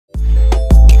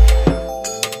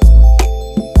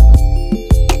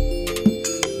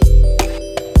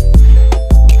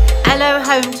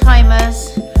home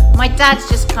timers. My dad's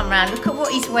just come round. Look at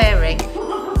what he's wearing.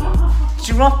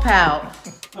 Dropout.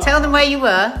 Tell them where you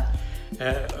were.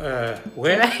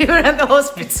 Where? You were at the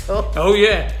hospital. Oh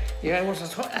yeah. Yeah, I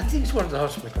think it was the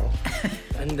hospital.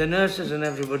 And the nurses and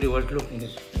everybody was looking.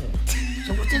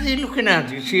 So what are they looking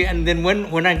at? You see? And then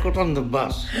when I got on the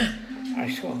bus, I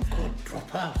saw, oh God,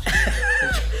 drop out.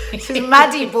 So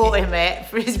Maddie bought him it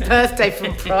for his birthday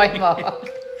from Primark.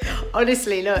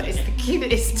 Honestly, look, it's the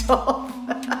cutest top.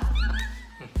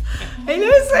 He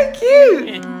looks so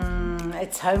cute.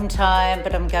 It's home time,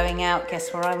 but I'm going out.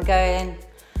 Guess where I'm going?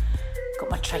 Got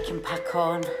my trekking pack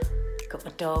on. Got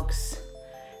my dogs.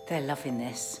 They're loving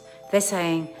this. They're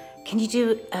saying, can you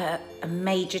do a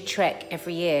major trek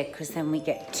every year? Because then we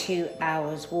get 2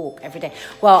 hours walk every day.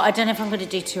 Well, I don't know if I'm going to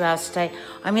do 2 hours today.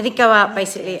 I'm going to go out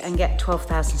basically and get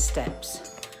 12,000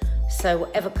 steps. So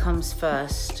whatever comes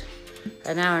first,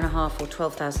 an hour and a half or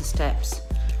 12,000 steps,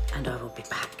 and I will be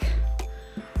back.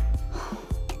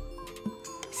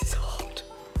 This is hot.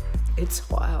 It's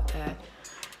hot out there.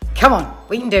 Come on,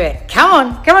 we can do it. Come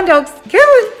on, dogs. Come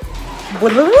on.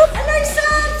 Hello,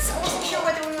 Sans. I wasn't sure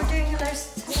whether we were doing hello,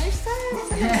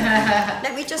 Sans.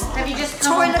 Let me just. Have you just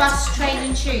come on bus, train,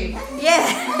 and tube? Yeah.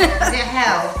 Is it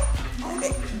hell?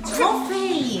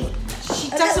 Toffee. She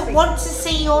doesn't want to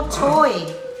see your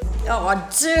toy. Oh, I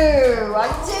do. I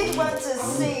did want to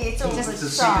see it all the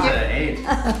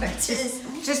time.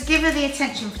 Just give her the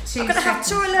attention for 2 seconds. I'm going to have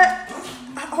toilet,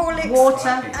 Horlicks, water,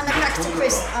 and a packet of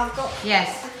crisps. I've got.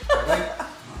 Yes.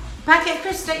 Packet of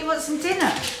crisps. Don't you want some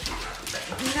dinner?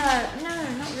 No,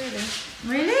 not really.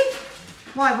 Really?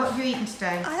 Why? What have you eaten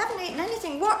today? I haven't eaten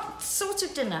anything. What sort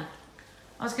of dinner?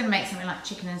 I was going to make something like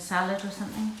chicken and salad or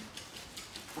something.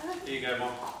 Here you go,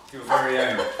 Mom. Your very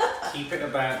own. Keep it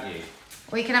about you.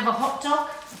 Or you can have a hot dog.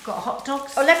 I've got a hot dog.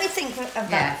 Oh, let me think of that.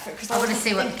 Yeah, because I want to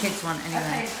see what the kids want anyway.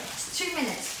 Okay, it's 2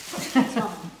 minutes.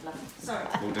 Sorry.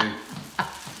 We'll do.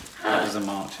 That was a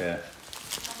march here.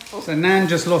 So Nan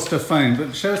just lost her phone,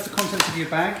 but show us the contents of your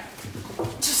bag.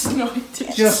 Just snotty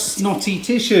tissues. Just snotty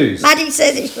tissues. Maddie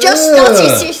says it's just snotty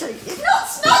tissues. It's not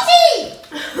snotty!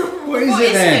 What is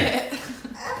it then?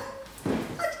 I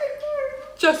don't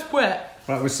know. Just wet.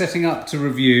 Right, we're setting up to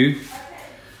review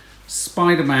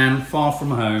Spider-Man Far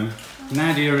From Home.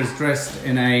 Nadia is dressed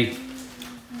in a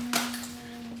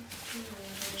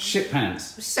shit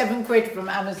pants. £7 from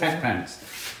Amazon. Cat pants.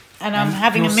 And I'm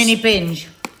having a mini binge.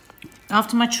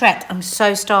 After my trek, I'm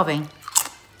so starving.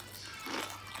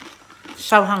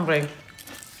 So hungry.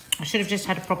 I should have just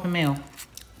had a proper meal.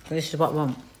 But this is what I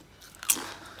want.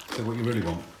 So what you really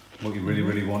want? What you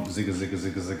really want, zigga zigga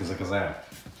zigga zigga zigga zow.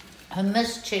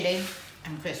 Hummus, chilli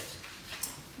and crisps.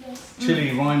 Yes.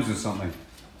 Chili rhymes with something.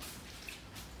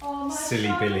 Oh, my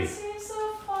Silly Billy. seems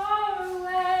so far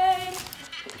away.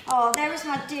 Oh, there is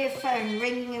my dear phone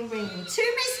ringing and ringing. 2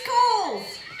 missed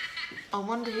calls. I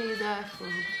wonder who you're there for.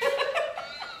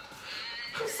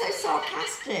 You're so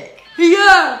sarcastic.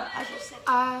 Yeah! I just said,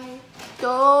 I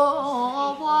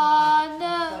don't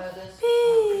wanna be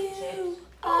you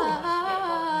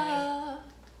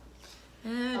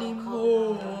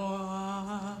anymore.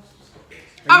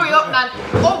 Hurry up, Nan.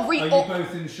 Hurry Are you up.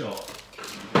 both in shot?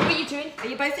 What are you doing? are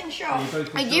you both in shot?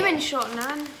 Are you in shot,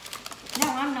 Nan? No,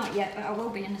 I'm not yet, but I will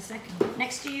be in a second.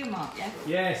 Next to you, Mark, yeah?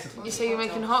 Yes. You say you're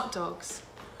making hot dogs.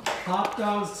 Hot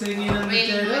dogs singing in the Really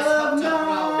dead nice of hot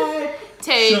dog night.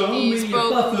 Take Show these me your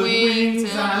broken buffeted wings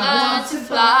and I learn want to to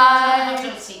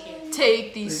fly.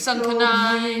 Take these sunken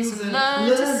eyes and learn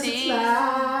to see.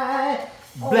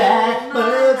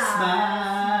 Blackbird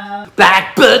smile.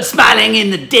 Blackbird smiling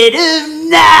in the dead of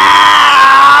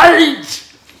night.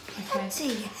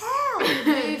 Bloody hell.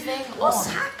 Moving What's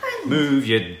on. happened? Move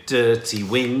your dirty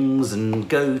wings and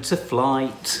go to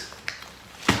flight.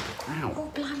 Ow. Oh,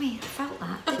 blimey, I felt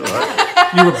that.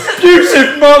 You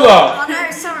abusive mother! Oh,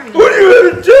 no, sorry. What you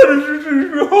have done is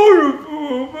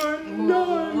horrible, man. No.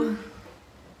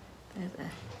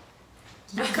 There.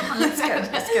 No, come on, let's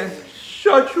go.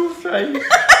 Shut your face.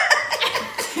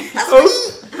 Oh,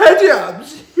 Nadia,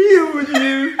 here with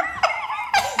you.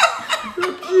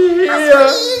 Look here. That's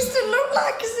what you used to look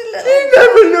like as a little... He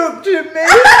never looked at me.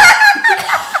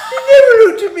 He never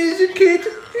looked at me as a kid.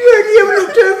 He only ever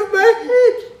looked over my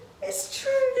head. It's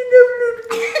true. He never looked at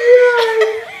me in the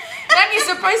eye. Nan, you're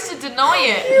supposed to deny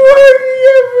it. You only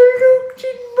ever looked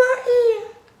in my ear.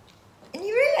 In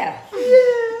your ear?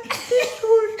 Yeah, this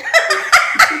one.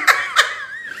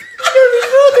 You never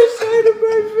saw this side of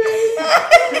my face.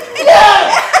 No!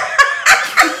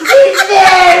 It's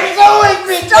there! It's always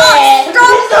been there!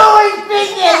 It's always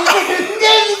been there! You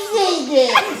never seen it!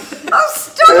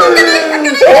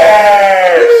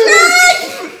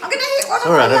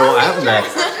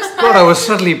 God, I was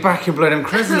suddenly back in Blood and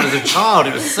Crescent as a child.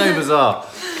 It was so bizarre.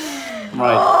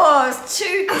 Right. Oh, it's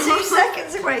two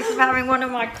seconds away from having one of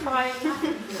my crying.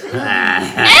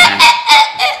 That's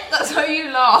how you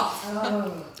laugh.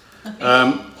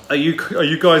 Are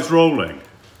you guys rolling?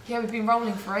 Yeah, we've been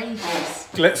rolling for ages.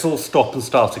 Let's all stop and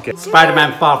start again.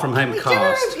 Spider-Man Far From Home We do a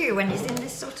cast. review when he's in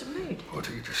this sort of mood. What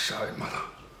are you just shouting, Mother?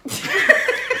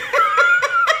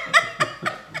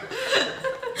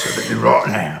 So that you're right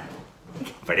now.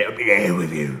 But it'll be there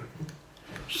with you.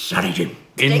 Such an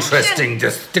interesting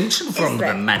distinction from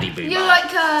the Maddie Boo. You're like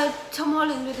Tom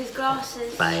Holland with his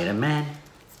glasses. Spider-Man.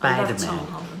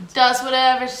 Spider-Man. Does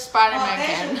whatever Spider-Man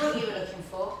There's can. what you were looking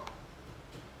for.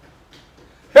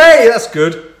 Hey, that's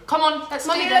good. Come on, let's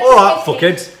do this. All right,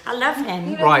 fuckheads. I love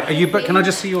him. Right, are you? But can I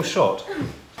just see your shot?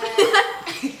 I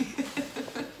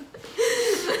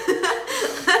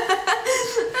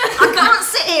can't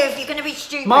sit here if you're going to be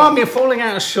stupid. Mum, you're falling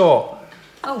out of shot.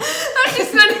 Oh, I'm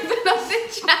just not even on the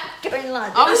chat. going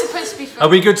like Are we supposed to be Are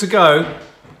filming? we good to go?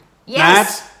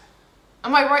 yes.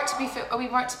 Am I right to be Are we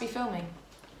right to be filming?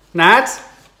 Nad?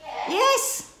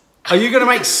 Yes. Are you going to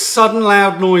make sudden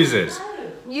loud noises?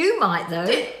 You might,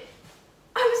 though.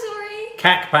 I'm sorry.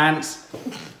 Cack pants.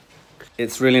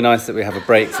 It's really nice that we have a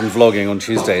break from vlogging on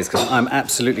Tuesdays because I'm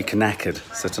absolutely knackered.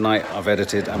 So tonight I've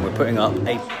edited and we're putting up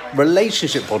a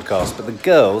relationship podcast, but the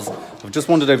girls have just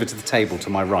wandered over to the table to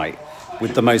my right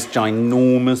with the most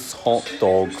ginormous hot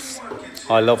dogs.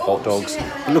 I love hot dogs.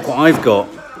 But look what I've got.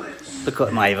 Look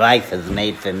what my wife has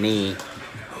made for me.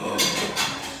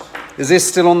 Is this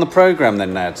still on the programme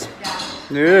then, Nads?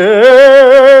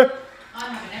 Yeah.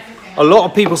 A lot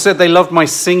of people said they loved my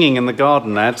singing in the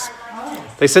garden, Nads.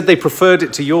 They said they preferred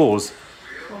it to yours.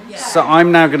 So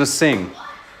I'm now going to sing.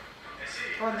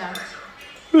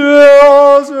 You'd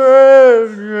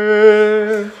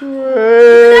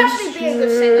actually be a good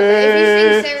singer if you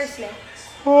sing seriously.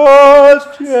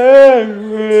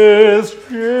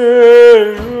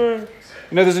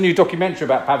 You know, there's a new documentary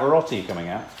about Pavarotti coming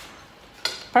out.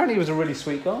 Apparently he was a really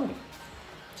sweet guy.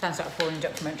 Sounds like a boring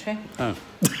documentary. Oh.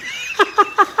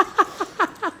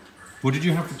 What did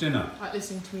you have for dinner? Like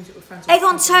listening to music with friends. Egg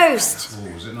on toast.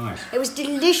 Oh, was it nice? It was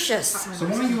delicious. So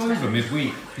why are you over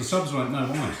midweek? The subs won't know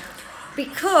why.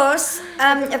 Because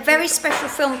a very special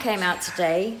film came out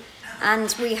today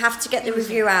and we have to get the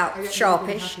review out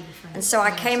sharpish. And so I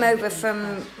came over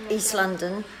from East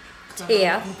London to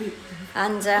here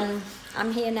and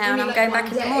I'm here now and I'm going back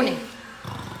in the morning.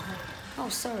 Oh,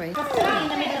 sorry. In the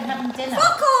middle of having dinner.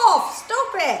 Fuck off!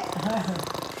 Stop it!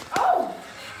 Oh!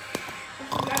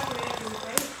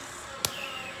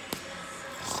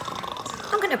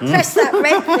 I'm going to press that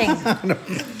red thing.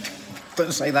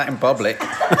 Don't say that in public.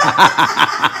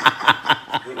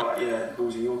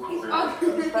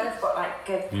 Both got like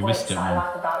good points that I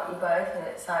like about you both, and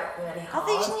it's like really hard. Are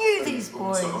these new, these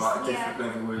boys? Sort of like different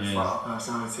level with like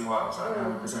personality wise, like how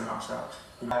we present ourselves.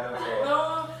 No,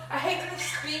 I hate when they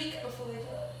speak before they do it.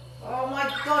 Oh my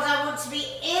God, I want to be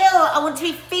ill. I want to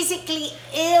be physically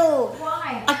ill.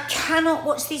 Why? I cannot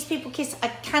watch these people kiss. I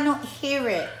cannot hear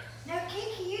it. No,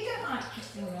 Kiki, you don't like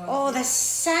kissing. Oh, the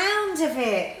sound of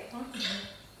it.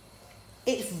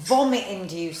 It's vomit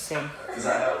inducing. I bet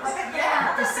they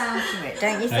add the sound to it,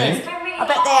 don't you think? I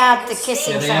bet they add the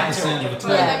kissing sound to it.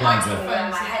 Where my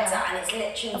head's at, and it's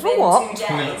literally For what? been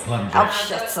 2 days. Oh,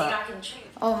 shut up.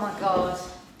 Oh my God.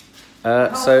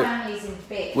 So Family's in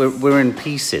bits. we're in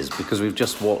pieces because we've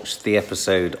just watched the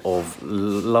episode of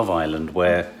Love Island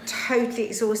where Totally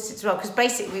exhausted as well because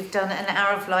basically we've done an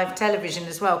hour of live television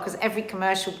as well because every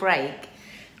commercial break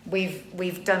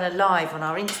we've done a live on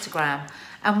our Instagram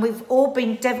and we've all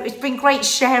been it's been great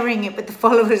sharing it with the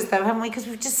followers though, haven't we? Because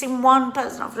we've just seen one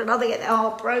person after another get their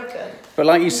heart broken. But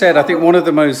like you said, I think one of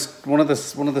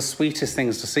the sweetest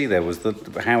things to see there was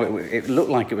how it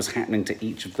looked like it was happening to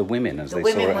each of the women as they saw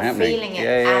it Women were happening. feeling it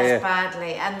as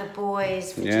badly, and the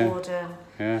boys for Jordan.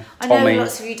 Yeah. I know Tommy.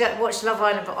 lots of you don't watch Love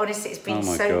Island, but honestly, it's been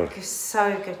so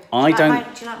good. Do I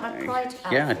don't. you like my pride?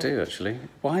 Yeah, I do actually.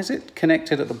 Why is it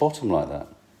connected at the bottom like that?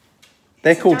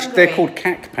 It's They're called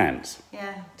cack pants.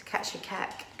 Yeah, to catch your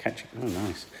cack. Oh,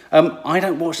 nice. I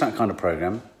don't watch that kind of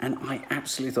programme, and I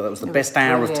absolutely thought that was the best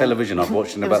hour of television I've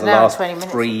watched in about the last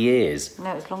 3 years.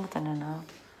 No, it was longer than an hour.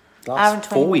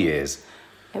 Last 4 years.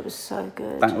 It was so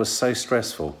good. That was so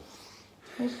stressful.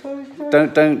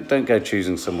 Don't go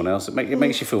choosing someone else. It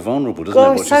makes you feel vulnerable, doesn't it?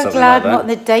 God, I'm watching so something glad like I'm not in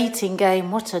that? the dating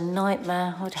game. What a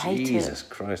nightmare. I'd hate it. Jesus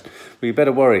Christ. Well, you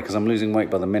better worry because I'm losing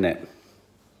weight by the minute.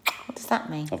 What does that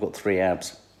mean? I've got 3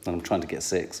 abs and I'm trying to get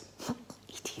 6. I've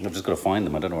just got to find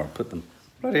them. I don't know where I put them.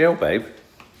 Bloody hell, babe.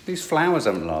 These flowers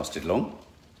haven't lasted long.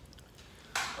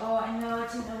 Oh, I know. I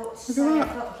didn't know what to Look say. at I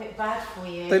that. felt a bit bad for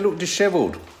you. They look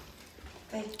dishevelled.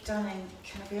 Darling,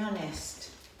 can I be honest?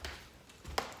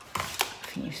 I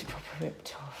think you should proper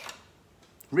ripped off.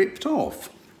 Ripped off?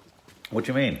 What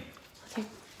do you mean?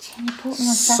 Jenny bought them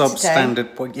on Saturday.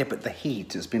 Substandard. Well, yeah, but the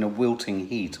heat. It's been a wilting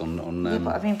heat on Yeah,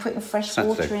 but I've been putting fresh Saturday.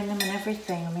 water in them and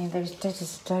everything. I mean, they're as dead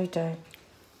as a dodo.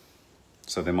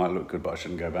 So they might look good, but I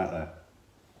shouldn't go back there.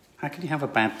 How can you have a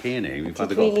bad peony? You've I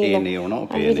either did got a really peony or not a I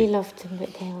peony. really loved them,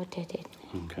 but they were dead.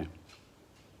 Okay.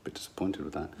 Bit disappointed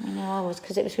with that. I know I was,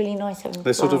 because it was really nice having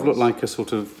They sort of look flowers. like a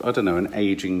sort of, I don't know, an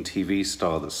ageing TV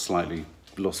star that's slightly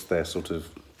lost their sort of,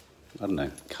 I don't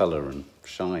know, colour and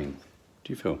shine.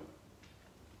 Do you feel?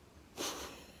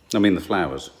 I mean the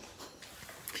flowers.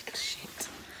 Shit.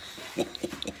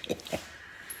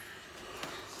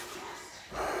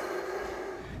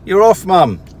 You're off,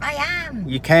 Mum. I am.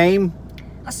 You came,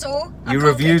 I saw. you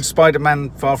reviewed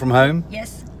Spider-Man Far From Home,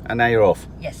 Yes. and now you're off.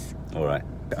 Yes. All right.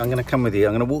 I'm going to come with you.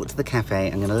 I'm going to walk to the cafe.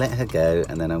 I'm going to let her go,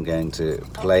 and then I'm going to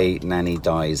play Nanny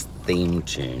Dies theme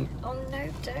tune, Oh no,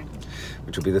 don't.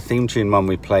 which will be the theme tune, Mum,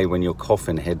 we play when your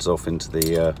coffin heads off into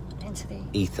the Into the.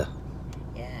 ether.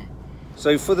 Yeah.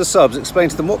 So for the subs, explain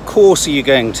to them, what course are you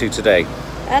going to today?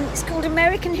 It's called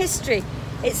American History.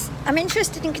 I'm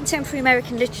interested in contemporary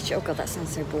American literature. Oh God, that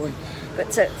sounds so boring.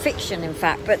 But fiction, in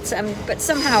fact. But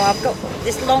somehow I've got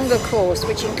this longer course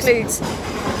which includes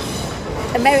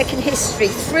American history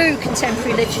through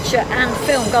contemporary literature and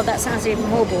film. God, that sounds even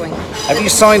more boring. Have you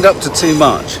signed up to too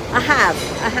much? I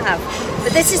have.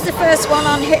 But this is the first one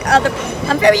on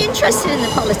I'm very interested in the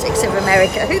politics of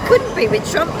America. Who couldn't be with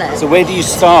Trump there? So where do you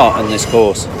start on this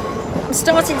course? I'm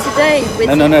starting today with.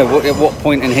 No. At what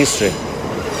point in history?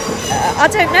 I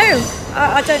don't know.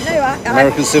 I don't know.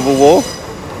 American Civil War?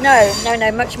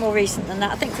 No. Much more recent than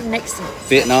that. I think from Nixon.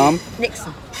 Vietnam?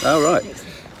 Nixon. Oh, right. Nixon.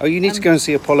 Oh, you need to go and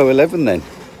see Apollo 11 then.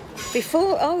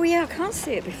 Before? Oh yeah, I can't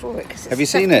see it before it. Have you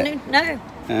seen it? No.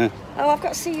 Yeah. Oh, I've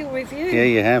got to see your review. Yeah,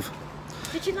 you have.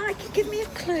 Did you like it? Give me a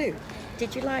clue.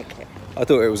 Did you like it? I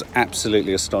thought it was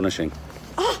absolutely astonishing.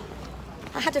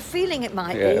 I had a feeling it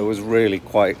might Yeah, be. it was really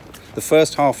quite... The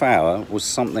first half hour was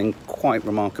something quite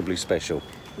remarkably special.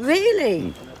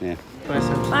 Really? Yeah.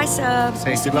 Bye, sir.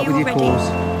 Say Nice good to luck meet with you your already. course.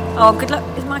 Oh, good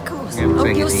luck with my course. Yeah, we'll Oh,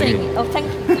 take you're it to singing. you. Oh, thank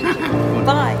you.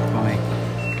 Bye. Bye.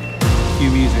 Cue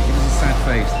music. Give us a sad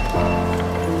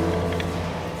face.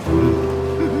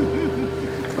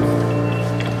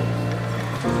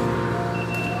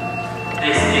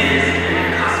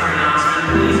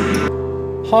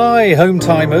 Hi, home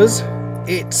timers.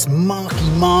 It's Marky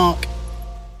Mark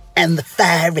and the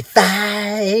Fiery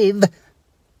Five.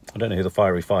 I don't know who the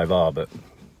Fiery Five are, but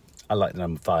I like the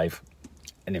number 5.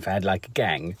 And if I had like a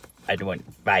gang, I'd want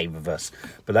 5 of us.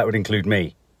 But that would include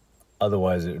me.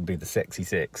 Otherwise, it would be the Sexy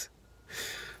 6.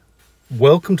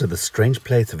 Welcome to the strange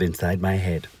place of inside my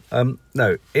head.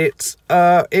 No, it's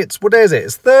what is it?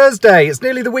 It's Thursday. It's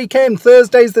nearly the weekend.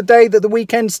 Thursday's the day that the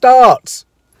weekend starts.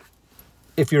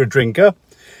 If you're a drinker,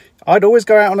 I'd always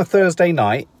go out on a Thursday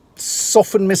night,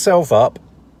 soften myself up,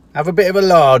 have a bit of a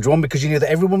large one because you knew that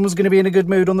everyone was going to be in a good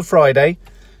mood on the Friday.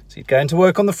 So you'd go into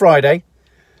work on the Friday,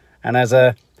 and as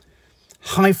a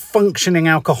high-functioning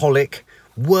alcoholic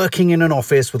working in an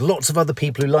office with lots of other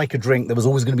people who like a drink, there was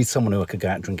always going to be someone who I could go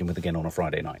out drinking with again on a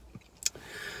Friday night.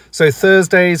 So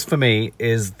Thursdays for me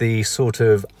is the sort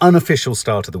of unofficial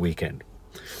start of the weekend.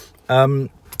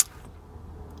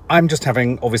 I'm just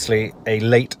having, obviously, a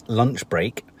late lunch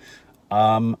break,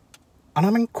 and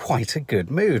I'm in quite a good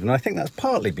mood. And I think that's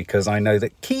partly because I know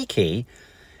that Kiki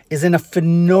is in a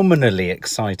phenomenally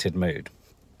excited mood.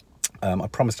 I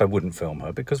promised I wouldn't film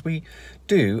her because we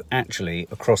do actually,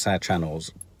 across our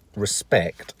channels,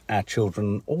 respect our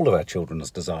children, all of our children's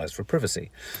desires for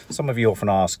privacy. Some of you often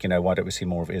ask, why don't we see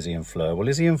more of Izzy and Fleur? Well,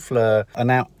 Izzy and Fleur are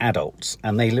now adults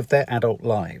and they live their adult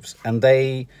lives and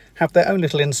they have their own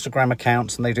little Instagram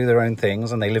accounts and they do their own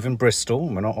things and they live in Bristol.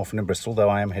 And we're not often in Bristol, though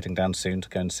I am heading down soon to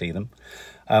go and see them.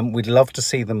 We'd love to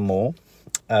see them more.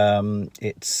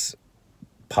 It's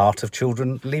part of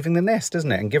children leaving the nest, isn't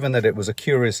it? And given that it was a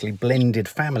curiously blended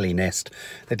family nest,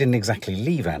 they didn't exactly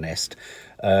leave our nest.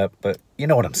 But you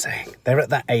know what I'm saying. They're at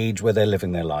that age where they're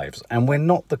living their lives. And we're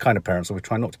not the kind of parents, or we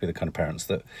try not to be the kind of parents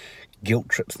that guilt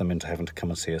trips them into having to come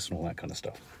and see us and all that kind of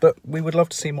stuff. But we would love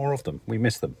to see more of them. We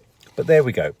miss them. But there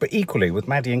we go. But equally, with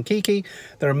Maddie and Kiki,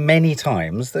 there are many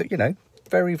times that,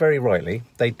 very, very rightly,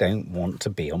 they don't want to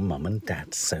be on mum and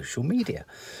dad's social media.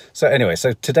 So anyway,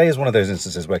 so today is one of those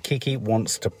instances where Kiki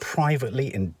wants to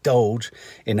privately indulge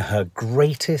in her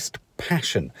greatest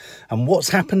passion. And what's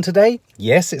happened today?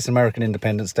 Yes, it's American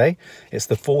Independence Day. It's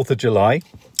the 4th of July.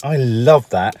 I love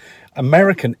that.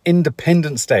 American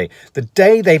Independence Day. The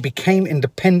day they became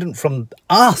independent from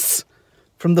us.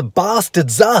 From the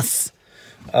bastards us.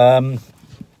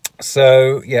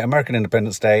 So, yeah, American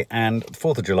Independence Day and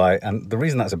 4th of July. And the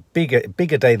reason that's a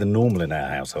bigger day than normal in our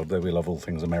household, though we love all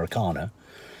things Americana,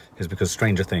 is because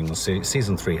Stranger Things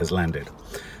season 3 has landed.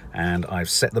 And I've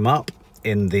set them up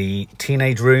in the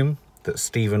teenage room that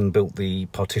Stephen built the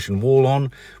partition wall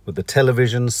on, with the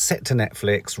television set to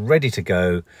Netflix, ready to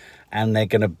go. And they're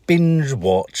going to binge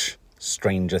watch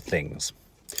Stranger Things.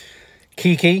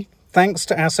 Kiki, thanks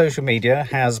to our social media,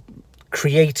 has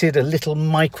created a little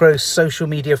micro social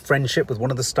media friendship with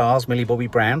one of the stars, Millie Bobby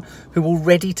Brown, who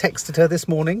already texted her this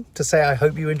morning to say, I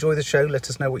hope you enjoy the show. Let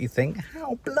us know what you think.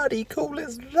 How bloody cool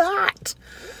is that?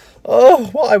 Oh,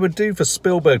 what I would do for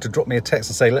Spielberg to drop me a text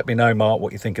and say, let me know, Mark,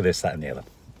 what you think of this, that and the other.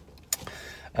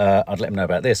 I'd let him know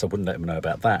about this. I wouldn't let him know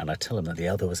about that. And I'd tell him that the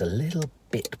other was a little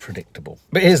bit predictable.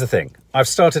 But here's the thing. I've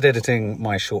started editing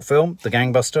my short film, The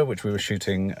Gangbuster, which we were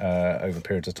shooting over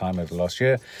periods of time over the last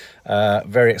year.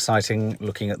 Very exciting,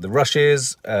 looking at the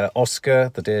rushes.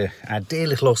 Oscar, our dear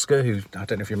little Oscar, who, I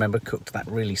don't know if you remember, cooked that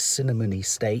really cinnamony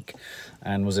steak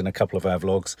and was in a couple of our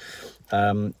vlogs.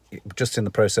 Just in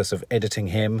the process of editing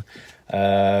him,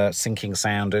 syncing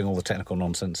sound, doing all the technical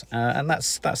nonsense, and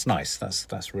that's nice.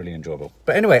 That's really enjoyable.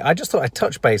 But anyway, I just thought I'd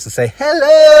touch base and say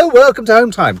hello, welcome to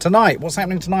Home Time. Tonight, what's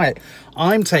happening tonight?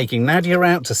 I'm taking Nadia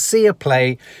out to see a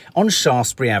play on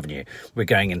Shaftesbury Avenue. We're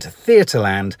going into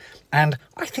Theatreland, and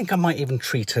I think I might even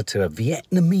treat her to a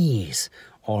Vietnamese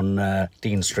on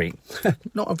Dean Street.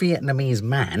 Not a Vietnamese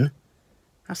man.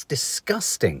 That's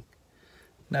disgusting.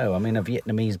 No, I mean a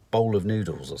Vietnamese bowl of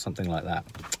noodles or something like that.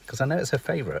 Because I know it's her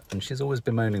favourite, and she's always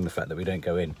bemoaning the fact that we don't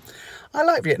go in. I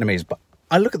like Vietnamese, but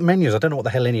I look at the menus, I don't know what the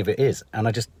hell any of it is, and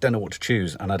I just don't know what to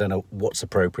choose, and I don't know what's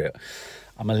appropriate.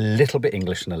 I'm a little bit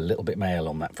English and a little bit male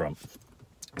on that front.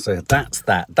 So that's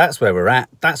that. That's where we're at.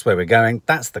 That's where we're going.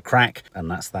 That's the crack, and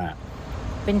that's that.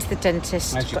 Been to the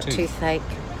dentist, How's your got tooth? Toothache.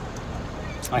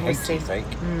 I hate toothache.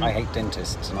 I hate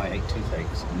dentists, and I hate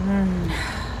toothaches.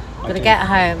 Got to get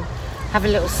home, have a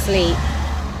little sleep,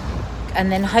 and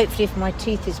then hopefully if my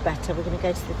tooth is better, we're going to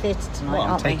go to the theatre tonight, Well,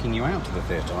 I'm aren't we? taking you out to the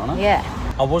theatre, aren't I?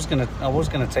 Yeah. I was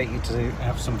gonna take you to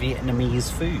have some Vietnamese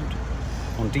food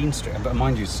on Dean Street, but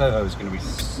mind you, Soho is going to be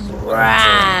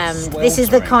Rammed. This is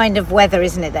the kind of weather,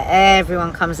 isn't it, that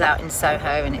everyone comes out in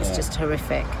Soho, and it's just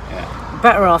horrific. Yeah.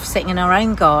 Better off sitting in our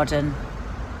own garden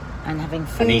and having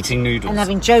food. And eating noodles. And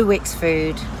having Joe Wick's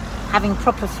food, having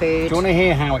proper food. Do you want to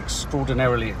hear how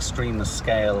extraordinarily extreme the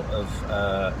scale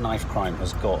of knife crime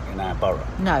has got in our borough?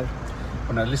 No.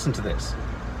 Well, no, listen to this.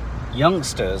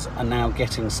 Youngsters are now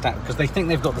getting stabbed because they think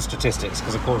they've got the statistics,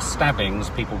 because of course stabbings,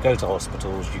 people go to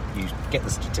hospitals, you get the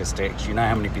statistics, you know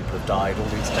how many people have died, all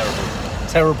these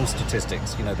terrible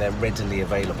statistics, you know, they're readily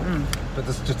available. But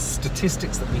the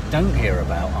statistics that we don't hear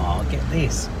about are, get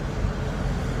this,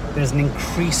 there's an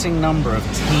increasing number of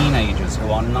teenagers who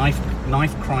are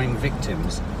knife crime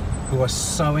victims who are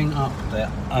sewing up their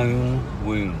own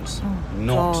wounds,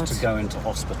 not to go into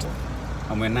hospital.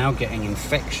 And we're now getting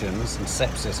infections and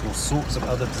sepsis and all sorts of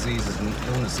other diseases and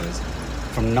illnesses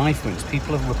from knife wounds.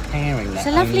 People are repairing their own knife wounds. It's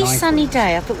a lovely sunny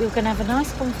day. I thought we were going to have a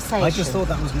nice conversation. I just thought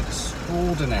that was an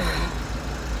extraordinary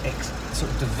sort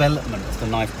of development of the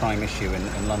knife crime issue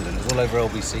in London. It was all over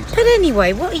LBC. But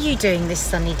anyway, what are you doing this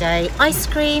sunny day? Ice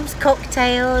creams,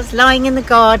 cocktails, lying in the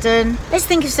garden. Let's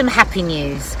think of some happy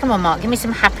news. Come on, Mark, give me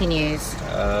some happy news.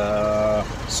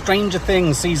 Stranger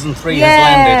Things season 3 has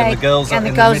landed, and the girls are in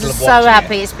the middle of watching so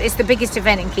happy. It's the biggest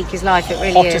event in Kiki's life. It really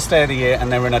is. Hottest day of the year,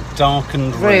 and they're in a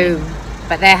darkened room.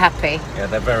 But they're happy. Yeah,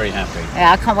 they're very happy.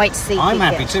 Yeah, I can't wait to see. I'm Kiki.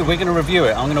 happy too. We're going to review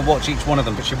it. I'm going to watch each one of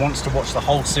them, but she wants to watch the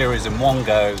whole series in one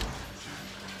go.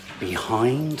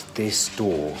 Behind this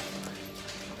door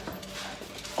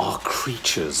are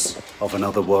creatures of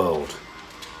another world.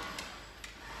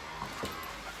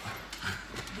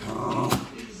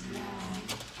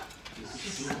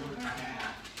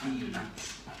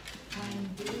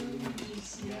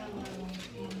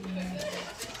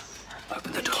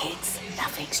 Open the door. Kids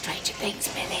loving Stranger Things,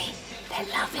 Millie. They're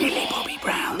loving Millie it. Bobby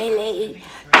Brown. Millie.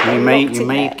 You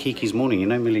made Kiki's morning. You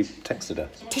know Millie texted her.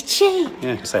 Did she?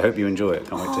 Yeah, so I hope you enjoy it.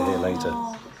 Can't wait to hear later.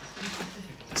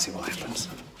 Let's see what happens.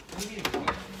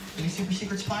 Any super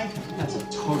secret spy? That's a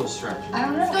total stretch. I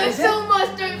don't know. There's so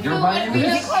much. Don't You're feel buying like being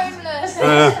this? homeless.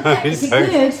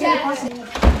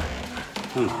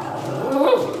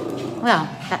 Well,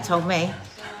 that told me.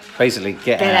 Basically,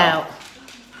 get Get out.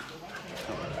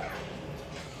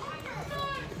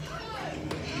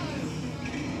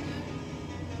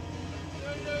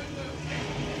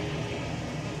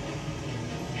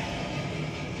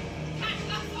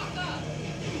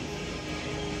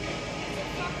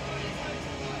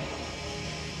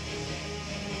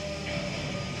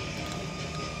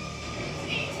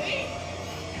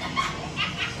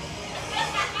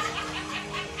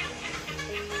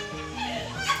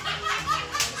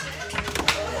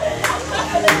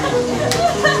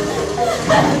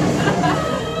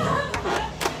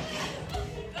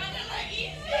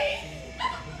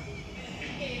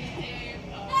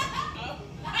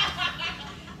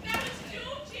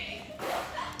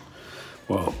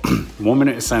 Well, 1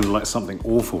 minute it sounded like something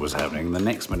awful was happening, and the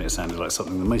next minute it sounded like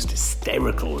something the most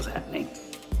hysterical was happening.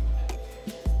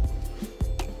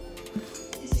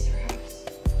 This is her house.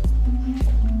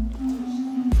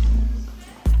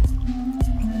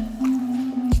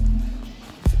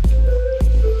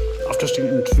 I've just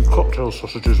eaten 2 cocktail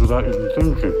sausages without even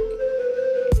thinking.